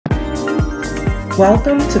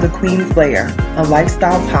Welcome to The Queen's Lair, a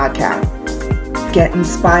lifestyle podcast. Get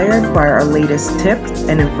inspired by our latest tips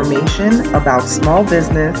and information about small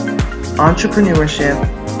business, entrepreneurship,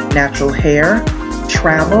 natural hair,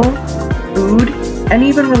 travel, food, and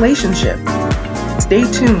even relationships. Stay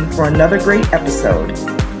tuned for another great episode.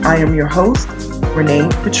 I am your host, Renee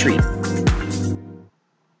Patrice.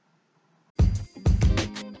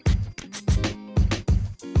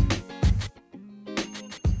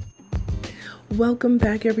 Welcome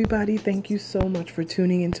back, everybody. Thank you so much for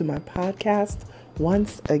tuning into my podcast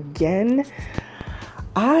once again.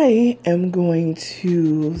 I am going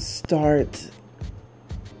to start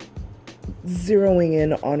zeroing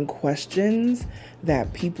in on questions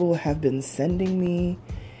that people have been sending me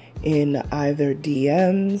in either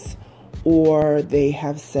DMs or they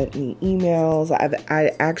have sent me emails.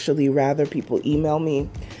 I actually rather people email me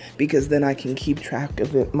because then I can keep track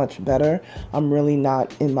of it much better. I'm really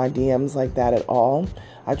not in my DMs like that at all.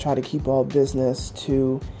 I try to keep all business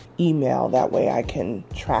to email. That way I can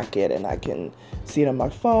track it and I can see it on my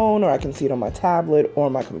phone, or I can see it on my tablet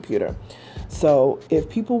or my computer. So if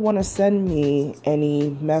people want to send me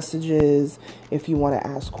any messages, if you want to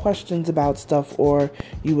ask questions about stuff, or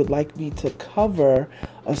you would like me to cover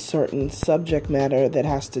a certain subject matter that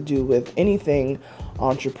has to do with anything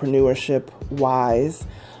entrepreneurship wise,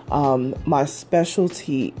 my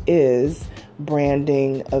specialty is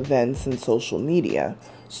branding, events, and social media.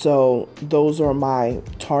 So those are my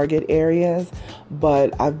target areas,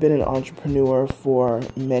 but I've been an entrepreneur for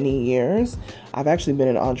many years. I've actually been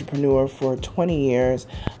an entrepreneur for 20 years,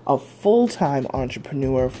 a full-time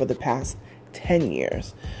entrepreneur for the past 10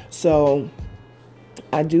 years. So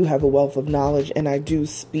I do have a wealth of knowledge, and I do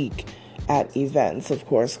speak at events. Of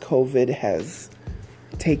course, COVID has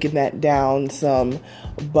taken that down some,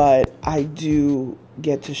 but I do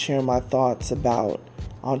get to share my thoughts about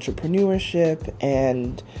entrepreneurship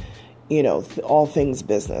and, all things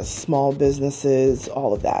business, small businesses,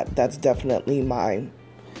 all of that. That's definitely my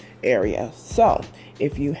area. So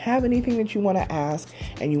if you have anything that you want to ask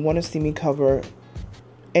and you want to see me cover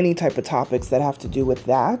any type of topics that have to do with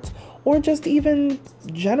that, or just even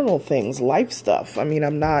general things, life stuff. I mean,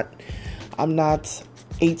 I'm not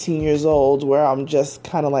 18 years old where I'm just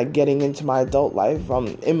kind of like getting into my adult life. I'm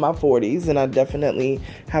in my 40s and I definitely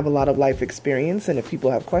have a lot of life experience. And if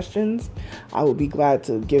people have questions, I would be glad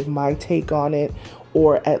to give my take on it,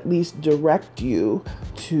 or at least direct you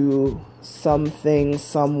to something,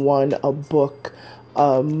 someone, a book,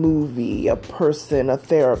 a movie, a person, a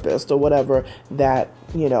therapist, or whatever that,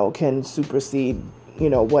 can supersede,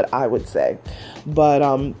 what I would say.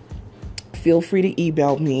 But feel free to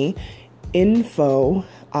email me. Info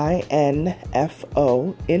at Onyx,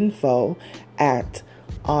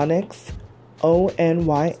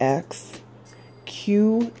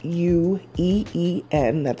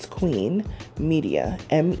 ONYXQUEEN, that's Queen, Media,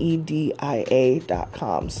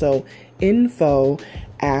 MEDIA.com. So info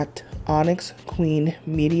at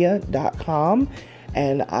onyxqueenmedia.com,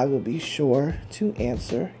 and I will be sure to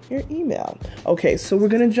answer your email. Okay, so we're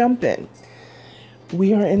going to jump in.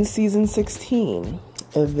 We are in season 16.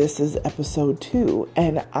 This is episode 2,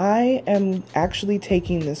 and I am actually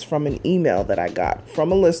taking this from an email that I got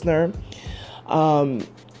from a listener.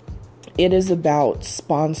 It is about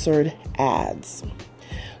sponsored ads.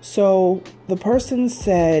 So the person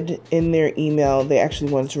said in their email, they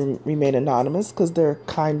actually wanted to remain anonymous because they're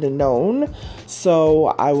kind of known, so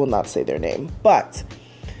I will not say their name, but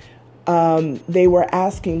they were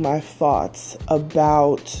asking my thoughts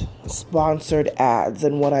about sponsored ads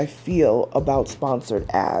and what I feel about sponsored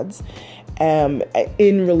ads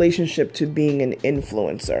in relationship to being an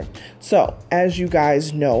influencer. So, as you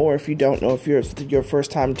guys know, or if you don't know, if you're your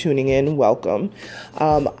first time tuning in, welcome.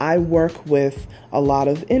 I work with a lot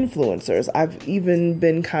of influencers. I've even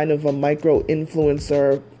been kind of a micro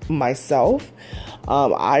influencer myself.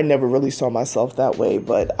 I never really saw myself that way,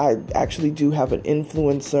 but I actually do have an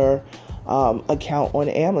influencer account on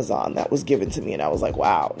Amazon that was given to me, and I was like,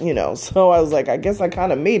 wow, so I was like, I guess I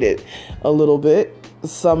kind of made it a little bit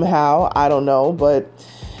somehow. I don't know, but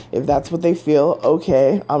if that's what they feel,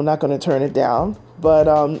 okay, I'm not going to turn it down. But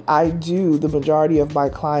the majority of my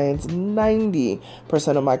clients, 90%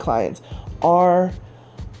 of my clients are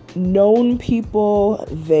known people.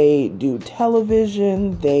 They do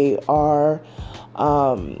television. They are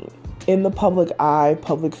in the public eye,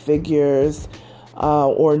 public figures,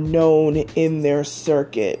 or known in their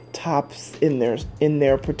circuit, tops in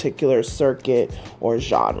their particular circuit or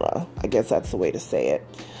genre. I guess that's the way to say it.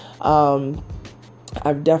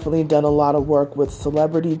 I've definitely done a lot of work with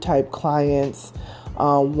celebrity type clients,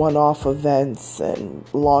 one-off events and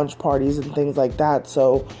launch parties and things like that.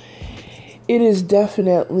 So it is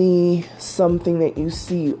definitely something that you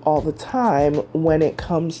see all the time when it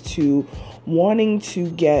comes to wanting to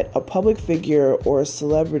get a public figure or a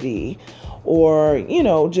celebrity or,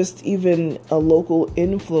 just even a local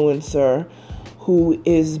influencer who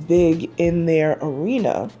is big in their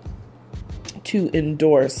arena to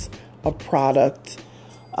endorse a product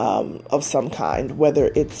of some kind,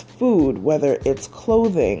 whether it's food, whether it's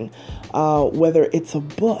clothing, whether it's a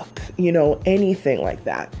book, anything like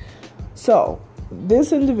that. So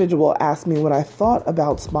this individual asked me what I thought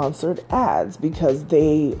about sponsored ads because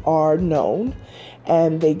they are known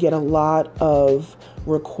and they get a lot of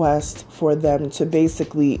requests for them to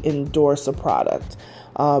basically endorse a product,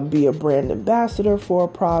 be a brand ambassador for a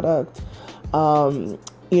product,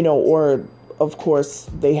 or of course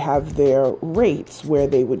they have their rates where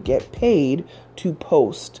they would get paid to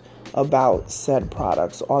post about said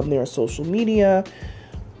products on their social media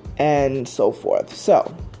and so forth.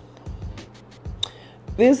 So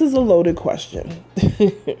this is a loaded question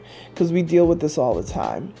because we deal with this all the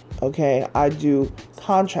time. Okay, I do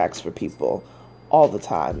contracts for people all the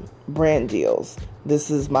time, brand deals.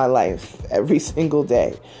 This is my life every single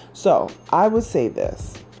day. So I would say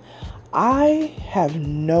this. I have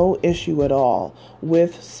no issue at all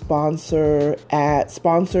with sponsored ads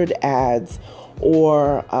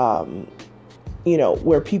or,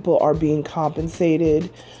 where people are being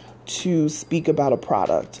compensated to speak about a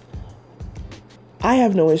product. I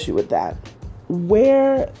have no issue with that.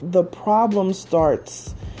 Where the problem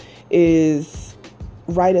starts is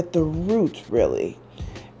right at the root, really.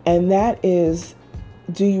 And that is,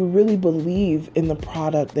 do you really believe in the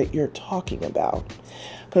product that you're talking about?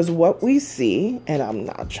 Because what we see, and I'm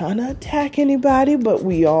not trying to attack anybody, but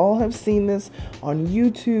we all have seen this on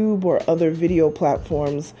YouTube or other video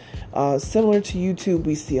platforms similar to YouTube.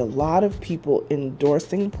 We see a lot of people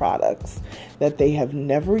endorsing products that they have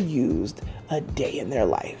never used a day in their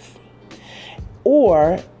life.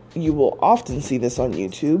 Or you will often see this on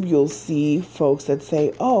YouTube. You'll see folks that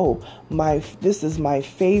say, "Oh, this is my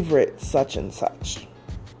favorite such and such,"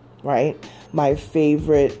 right? My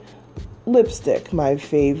favorite lipstick, my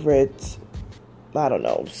favorite,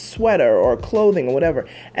 sweater or clothing or whatever.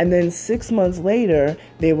 And then 6 months later,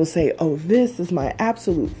 they will say, "Oh, this is my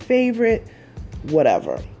absolute favorite,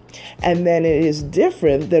 whatever." And then it is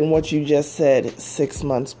different than what you just said 6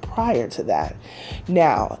 months prior to that.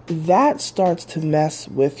 Now, that starts to mess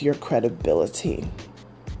with your credibility.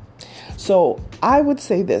 So I would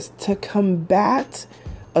say this, to combat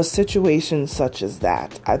a situation such as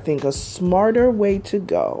that, I think a smarter way to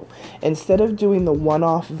go, instead of doing the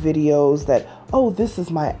one-off videos that, "Oh, this is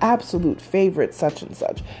my absolute favorite such and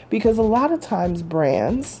such," because a lot of times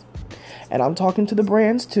brands, and I'm talking to the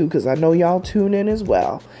brands too, because I know y'all tune in as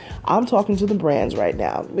well. I'm talking to the brands right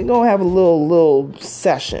now. We're going to have a little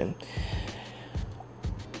session.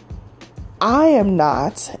 I am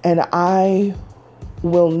not, and I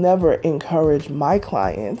will never encourage my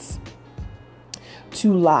clients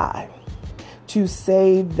to lie, to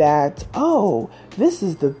say that, "Oh, this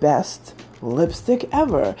is the best lipstick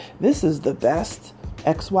ever. This is the best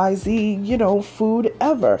XYZ, food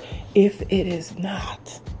ever," if it is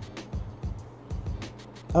not.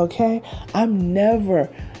 Okay? I'm never,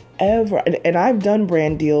 ever, and I've done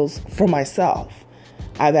brand deals for myself.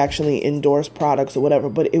 I've actually endorsed products or whatever,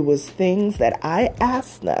 but it was things that I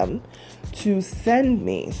asked them to send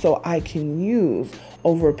me so I can use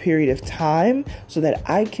over a period of time so that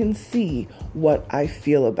I can see what I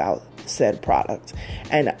feel about said product.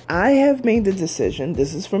 And I have made the decision,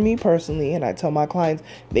 this is for me personally, and I tell my clients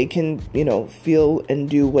they can, feel and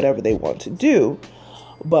do whatever they want to do.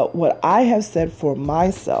 But what I have said for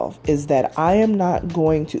myself is that I am not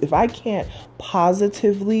going to, if I can't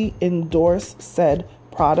positively endorse said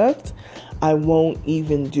product, I won't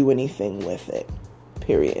even do anything with it,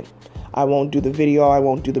 period. I won't do the video, I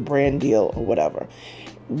won't do the brand deal or whatever.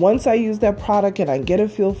 Once I use that product and I get a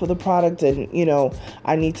feel for the product and,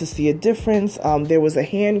 I need to see a difference. There was a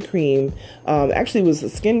hand cream, actually it was a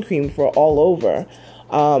skin cream for all over.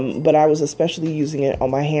 But I was especially using it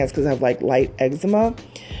on my hands because I have light eczema,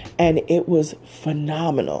 and it was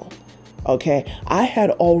phenomenal. Okay. I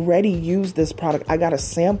had already used this product. I got a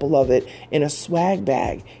sample of it in a swag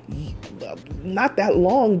bag not that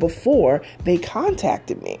long before they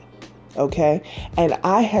contacted me. Okay. And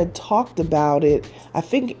I had talked about it, I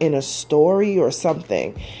think in a story or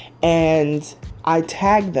something, and I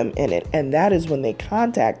tagged them in it. And that is when they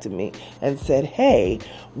contacted me and said, "Hey,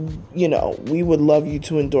 we would love you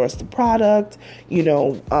to endorse the product.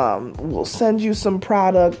 We'll send you some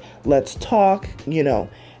product. Let's talk,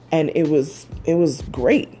 and it was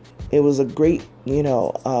great. It was a great,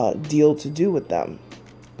 deal to do with them.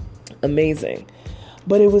 amazing.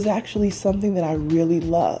 But it was actually something that I really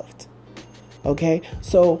loved. Okay?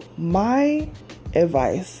 So my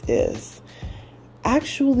advice is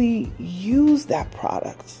actually use that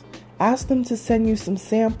product. Ask them to send you some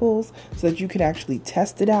samples so that you can actually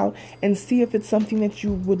test it out and see if it's something that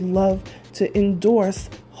you would love to endorse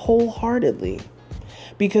wholeheartedly.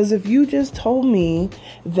 Because if you just told me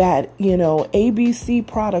that, ABC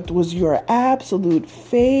product was your absolute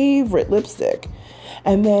favorite lipstick,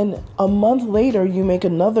 and then a month later you make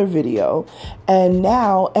another video and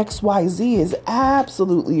now XYZ is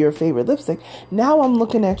absolutely your favorite lipstick, now I'm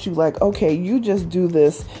looking at you like, okay, you just do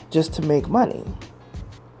this just to make money.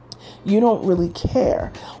 You don't really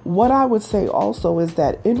care. What I would say also is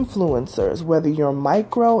that influencers, whether you're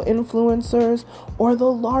micro influencers or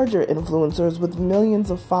the larger influencers with millions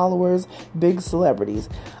of followers, big celebrities,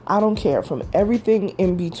 I don't care, from everything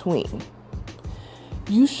in between,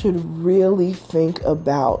 you should really think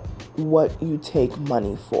about what you take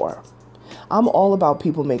money for. I'm all about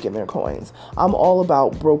people making their coins. I'm all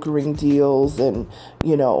about brokering deals and,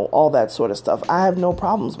 all that sort of stuff. I have no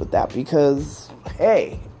problems with that because,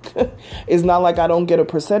 hey, it's not like I don't get a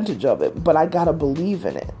percentage of it, but I gotta believe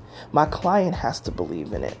in it. My client has to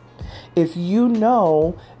believe in it. If you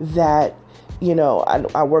know that,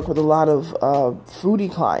 I work with a lot of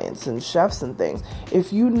foodie clients and chefs and things.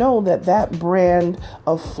 If you know that brand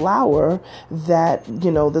of flour that,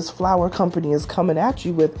 this flour company is coming at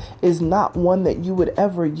you with is not one that you would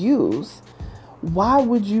ever use, why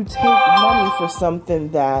would you take money for something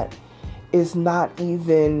that is not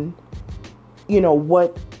even,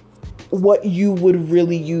 what you would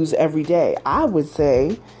really use every day? I would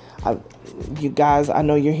say, you guys, I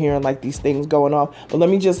know you're hearing like these things going off, but let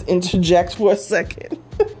me just interject for a second.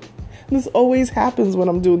 This always happens when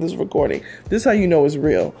I'm doing this recording. This is how you know it's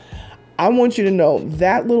real. I want you to know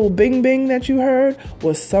that little bing bing that you heard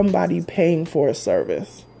was somebody paying for a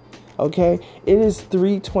service. Okay? It is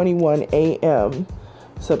 3:21 a.m.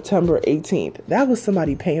 September 18th. That was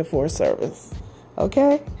somebody paying for a service.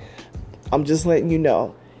 Okay? I'm just letting you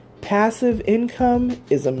know. Passive income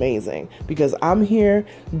is amazing because I'm here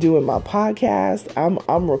doing my podcast.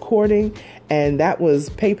 I'm recording, and that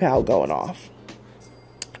was PayPal going off.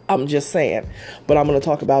 I'm just saying, but I'm going to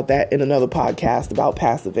talk about that in another podcast about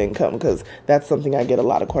passive income because that's something I get a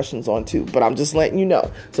lot of questions on too, but I'm just letting you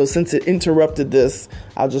know. So since it interrupted this,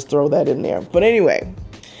 I'll just throw that in there. But anyway,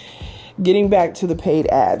 getting back to the paid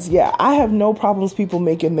ads. Yeah, I have no problems people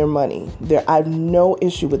making their money. I have no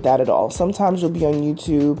issue with that at all. Sometimes you'll be on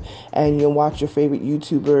YouTube and you'll watch your favorite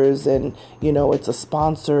YouTubers and, it's a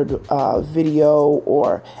sponsored video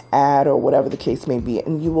or ad or whatever the case may be.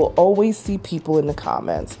 And you will always see people in the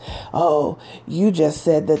comments. Oh, you just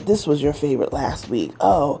said that this was your favorite last week.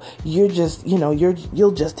 Oh, you're just,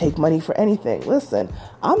 you'll just take money for anything. Listen,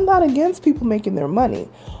 I'm not against people making their money.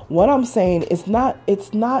 What I'm saying is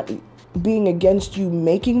it's not being against you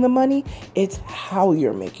making the money, it's how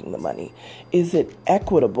you're making the money. Is it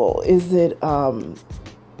equitable? Is it, I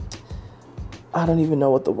don't even know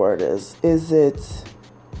what the word is. Is it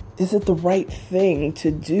the right thing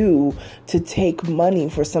to do to take money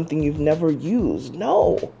for something you've never used?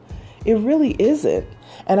 No, it really isn't.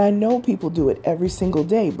 And I know people do it every single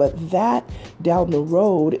day, but that down the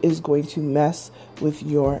road is going to mess with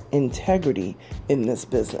your integrity in this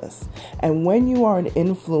business. And when you are an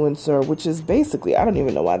influencer, which is basically, I don't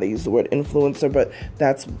even know why they use the word influencer, but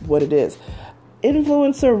that's what it is.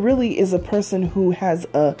 Influencer really is a person who has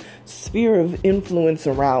a sphere of influence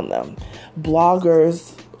around them.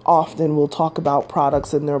 Bloggers often will talk about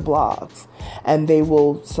products in their blogs, and they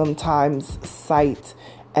will sometimes cite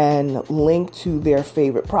and link to their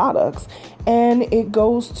favorite products, and it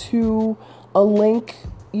goes to a link,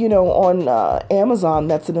 on Amazon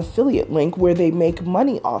that's an affiliate link where they make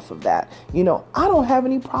money off of that. I don't have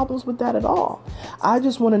any problems with that at all. I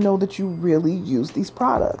just want to know that you really use these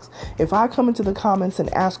products. If I come into the comments and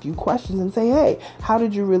ask you questions and say, hey, how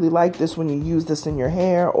did you really like this when you use this in your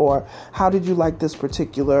hair? Or how did you like this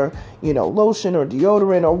particular, lotion or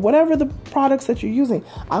deodorant or whatever the products that you're using?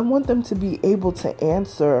 I want them to be able to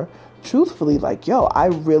answer truthfully, like, yo, I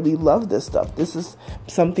really love this stuff. This is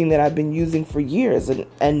something that I've been using for years.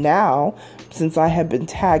 And now, since I have been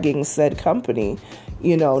tagging said company,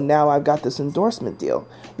 now I've got this endorsement deal,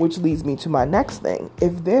 which leads me to my next thing.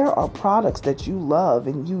 If there are products that you love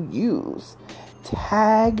and you use,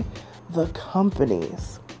 tag the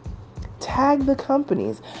companies. Tag the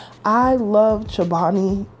companies. I love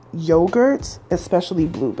Chobani yogurt, especially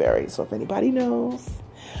blueberry. So if anybody knows,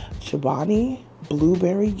 Chobani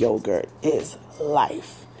blueberry yogurt is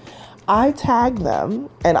life. I tag them,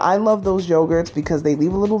 and I love those yogurts because they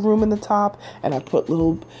leave a little room in the top, and I put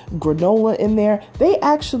little granola in there. They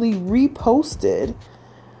actually reposted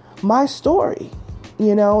my story,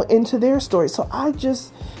 into their story. So I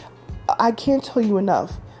can't tell you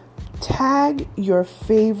enough. Tag your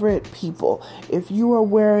favorite people. If you are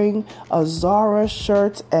wearing a Zara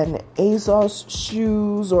shirt and ASOS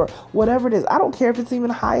shoes or whatever it is, I don't care if it's even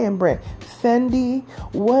high-end brand, Fendi,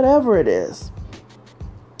 whatever it is,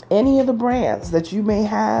 any of the brands that you may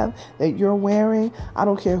have that you're wearing, I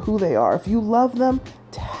don't care who they are. If you love them,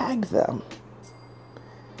 tag them.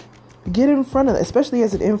 Get in front of them, especially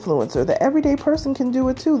as an influencer. The everyday person can do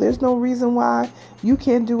it too. There's no reason why you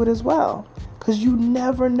can't do it as well. Because you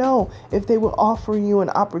never know if they will offer you an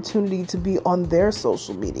opportunity to be on their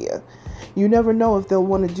social media. You never know if they'll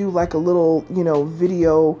want to do like a little,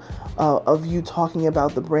 video of you talking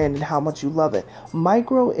about the brand and how much you love it.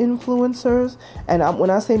 Micro influencers, and when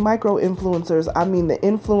I say micro influencers, I mean the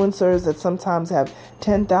influencers that sometimes have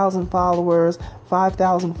 10,000 followers,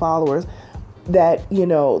 5,000 followers. That you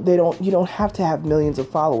don't have to have millions of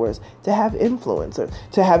followers to have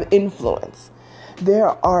to have influence. There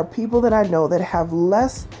are people that I know that have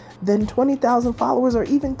less than 20,000 followers or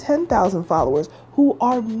even 10,000 followers who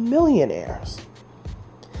are millionaires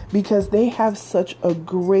because they have such a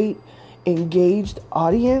great engaged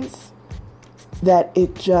audience that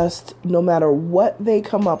it just, no matter what they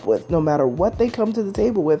come up with, no matter what they come to the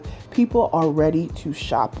table with, people are ready to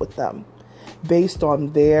shop with them based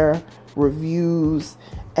on their reviews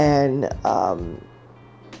and,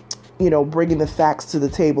 bringing the facts to the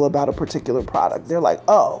table about a particular product. They're like,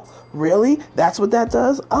 oh, really? That's what that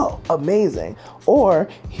does? Oh, amazing. Or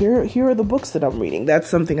here are the books that I'm reading. That's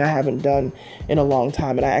something I haven't done in a long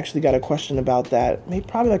time. And I actually got a question about that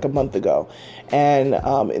probably like a month ago. And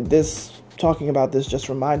talking about this just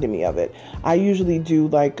reminded me of it. I usually do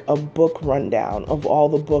like a book rundown of all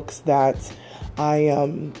the books that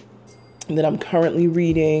I'm currently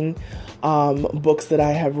reading, books that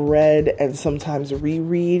I have read and sometimes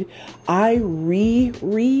reread. I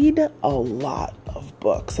reread a lot of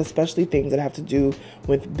books, especially things that have to do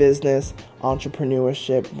with business,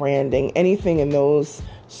 entrepreneurship, branding, anything in those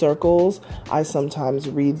circles. I sometimes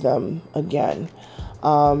read them again.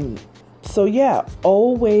 So yeah,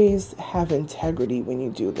 always have integrity when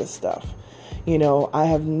you do this stuff. I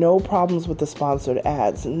have no problems with the sponsored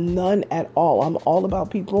ads, none at all. I'm all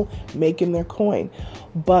about people making their coin.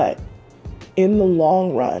 But in the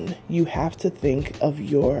long run, you have to think of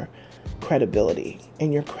your credibility,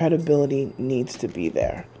 and your credibility needs to be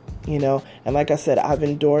there, And like I said, I've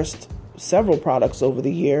endorsed several products over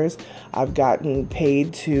the years. I've gotten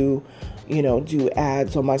paid to, do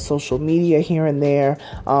ads on my social media here and there.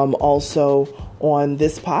 Also on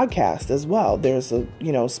this podcast as well. There's a,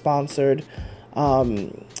 sponsored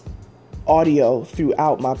audio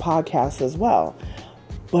throughout my podcast as well.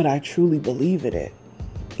 But I truly believe in it.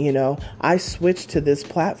 I switched to this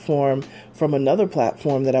platform from another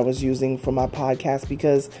platform that I was using for my podcast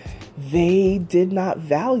because they did not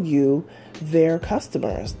value their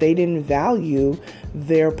customers. They didn't value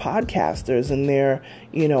their podcasters and their,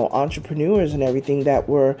 entrepreneurs and everything that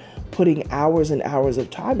were putting hours and hours of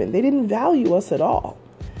time in. They didn't value us at all.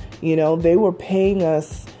 They were paying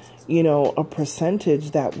us, a percentage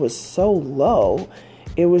that was so low.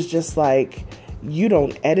 It was just like, you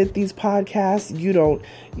don't edit these podcasts. You don't,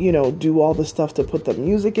 do all the stuff to put the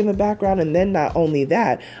music in the background. And then not only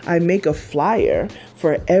that, I make a flyer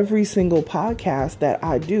for every single podcast that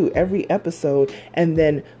I do, every episode. And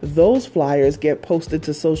then those flyers get posted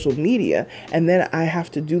to social media. And then I have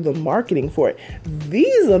to do the marketing for it.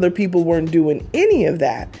 These other people weren't doing any of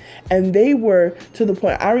that. And they were to the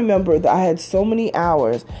point, I remember that I had so many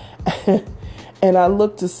hours and I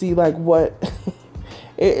looked to see like what...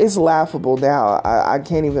 It's laughable now. I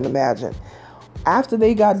can't even imagine. After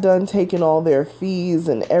they got done taking all their fees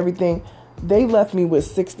and everything, they left me with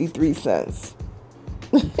 63 cents.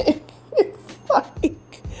 It's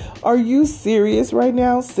like, are you serious right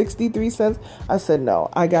now? 63 cents? I said, no,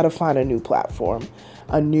 I got to find a new platform,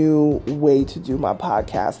 a new way to do my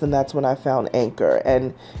podcast. And that's when I found Anchor.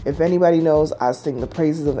 And if anybody knows, I sing the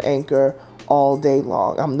praises of Anchor all day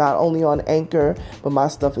long. I'm not only on Anchor, but my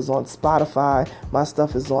stuff is on Spotify. My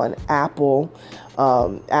stuff is on Apple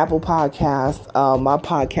Podcasts. My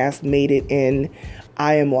podcast made it in.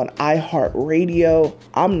 I am on iHeartRadio.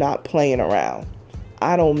 I'm not playing around.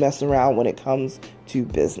 I don't mess around when it comes to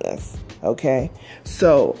business. Okay.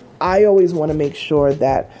 So I always want to make sure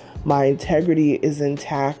that my integrity is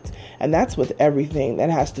intact. And that's with everything that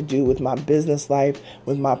has to do with my business life,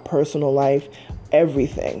 with my personal life,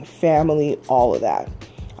 everything, family, all of that.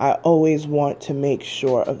 I always want to make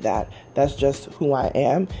sure of that. That's just who I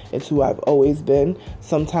am. It's who I've always been.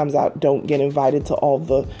 Sometimes I don't get invited to all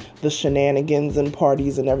the shenanigans and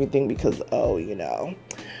parties and everything because,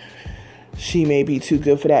 she may be too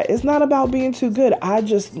good for that. It's not about being too good. I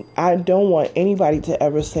don't want anybody to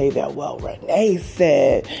ever say that, well, Renee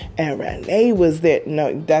said, and Renee was there.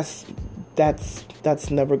 No, that's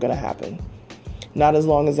never going to happen. Not as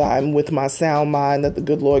long as I'm with my sound mind that the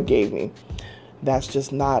good Lord gave me. That's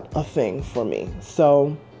just not a thing for me.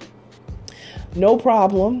 So, no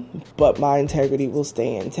problem, but my integrity will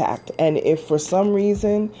stay intact. And if for some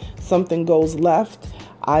reason something goes left,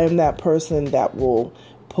 I am that person that will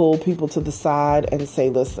pull people to the side and say,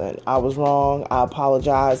 listen, I was wrong. I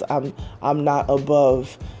apologize. I'm not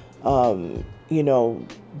above,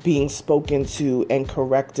 being spoken to and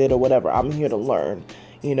corrected or whatever. I'm here to learn.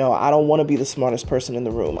 I don't want to be the smartest person in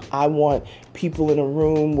the room. I want people in a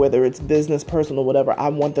room, whether it's business, personal, whatever, I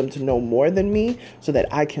want them to know more than me so that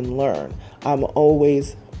I can learn. I'm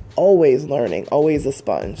always learning, always a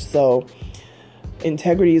sponge. So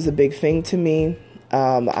integrity is a big thing to me.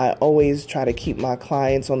 I always try to keep my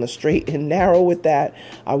clients on the straight and narrow with that.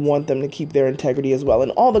 I want them to keep their integrity as well.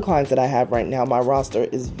 And all the clients that I have right now, my roster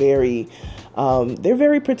is they're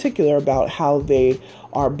very particular about how they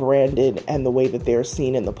are branded and the way that they're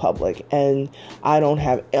seen in the public. And I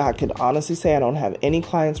can honestly say I don't have any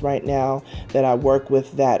clients right now that I work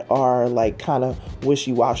with that are like kind of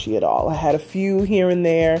wishy-washy at all. I had a few here and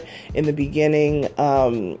there in the beginning,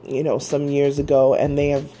 some years ago, and they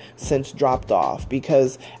have since dropped off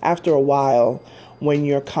because after a while, when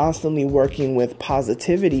you're constantly working with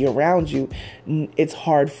positivity around you, it's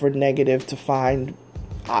hard for negative to find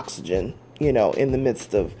oxygen, in the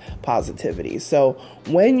midst of positivity. So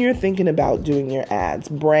when you're thinking about doing your ads,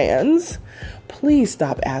 brands, please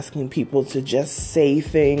stop asking people to just say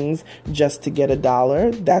things just to get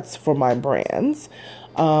 $1. That's for my brands.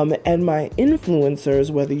 And my influencers,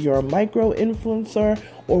 whether you're a micro influencer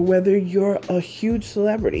or whether you're a huge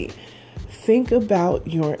celebrity, think about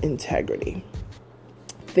your integrity.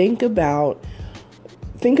 Think about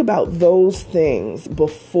those things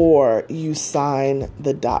before you sign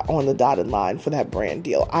on the dotted line for that brand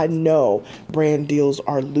deal. I know brand deals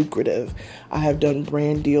are lucrative. I have done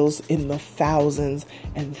brand deals in the thousands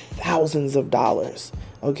and thousands of dollars.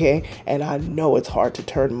 Okay. And I know it's hard to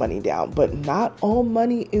turn money down, but not all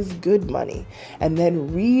money is good money. And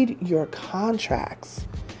then read your contracts.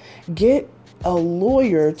 Get a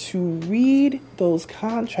lawyer to read those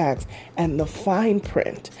contracts and the fine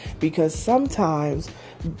print, because sometimes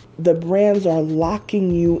the brands are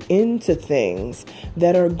locking you into things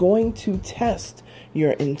that are going to test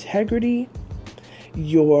your integrity,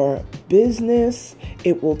 your business.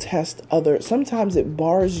 It will test sometimes it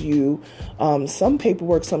bars you. Some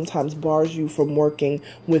paperwork sometimes bars you from working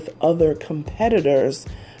with other competitors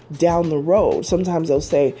down the road. Sometimes they'll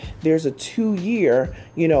say there's a 2-year,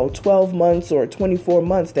 12 months or 24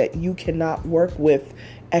 months that you cannot work with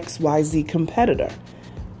XYZ competitor.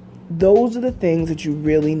 Those are the things that you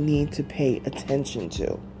really need to pay attention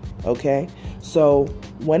to. Okay? So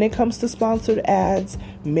when it comes to sponsored ads,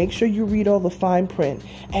 make sure you read all the fine print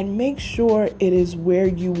and make sure it is where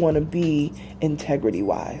you want to be integrity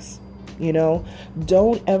wise.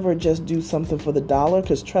 Don't ever just do something for the dollar,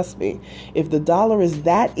 because trust me, if the dollar is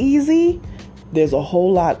that easy, there's a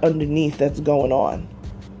whole lot underneath that's going on.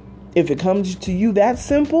 If it comes to you that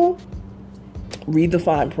simple, read the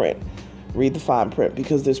fine print. Read the fine print,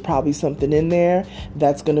 because there's probably something in there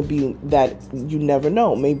that's going to be, that you never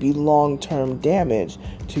know, may be long-term damage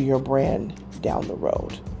to your brand down the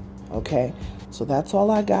road. Okay? So that's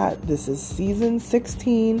all I got. This is season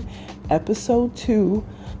 16, episode 2,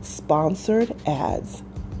 sponsored ads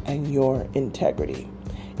and your integrity.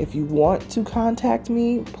 If you want to contact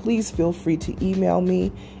me, please feel free to email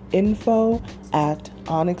me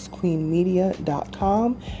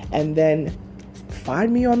info@onyxqueenmedia.com, and then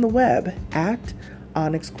find me on the web at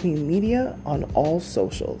Onyx Queen Media on all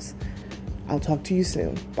socials. I'll talk to you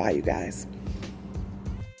soon. Bye, you guys.